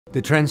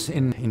The trends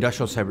in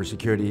industrial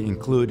cybersecurity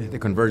include the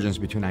convergence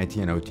between IT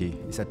and OT.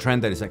 It's a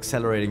trend that is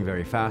accelerating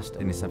very fast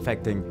and is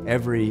affecting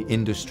every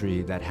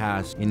industry that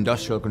has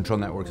industrial control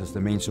networks as the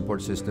main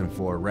support system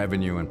for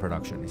revenue and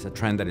production. It's a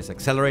trend that is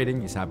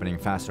accelerating, it's happening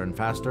faster and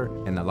faster,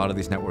 and a lot of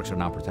these networks are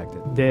now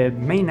protected. The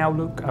main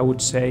outlook, I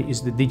would say,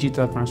 is the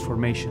digital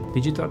transformation.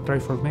 Digital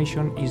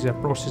transformation is a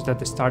process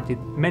that started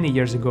many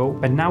years ago,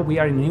 but now we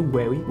are in a new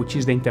way, which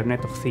is the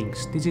Internet of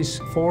Things. This is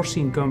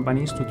forcing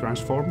companies to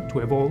transform, to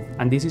evolve,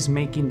 and this is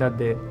making that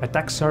the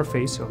attack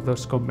surface of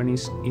those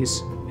companies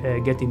is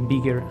getting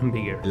bigger and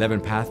bigger.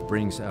 ElevenPaths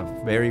brings a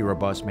very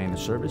robust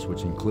managed service,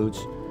 which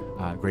includes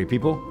great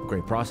people,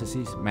 great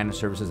processes, managed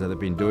services that they've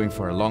been doing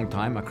for a long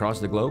time across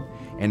the globe.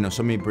 And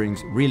Nozomi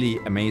brings really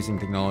amazing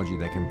technology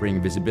that can bring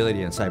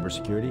visibility and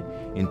cybersecurity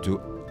into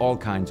all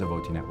kinds of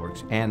OT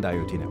networks and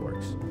IoT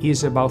networks. It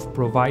is about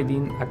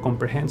providing a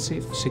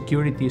comprehensive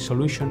security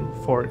solution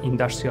for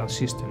industrial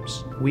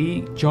systems.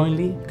 We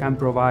jointly can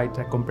provide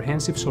a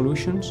comprehensive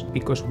solutions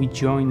because we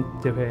join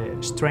the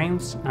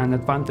strengths and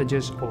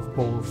advantages of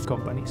both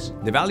companies.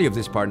 The value of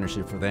this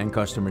partnership for the end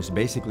customer is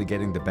basically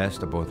getting the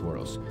best of both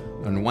worlds.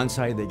 On one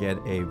side, they get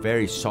a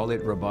very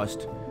solid,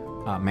 robust,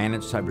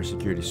 managed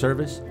cybersecurity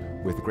service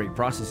with great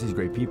processes,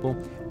 great people,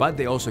 but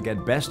they also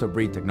get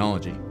best-of-breed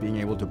technology, being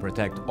able to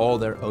protect all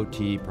their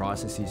OT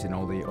processes and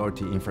all the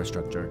OT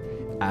infrastructure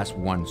as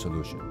one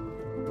solution.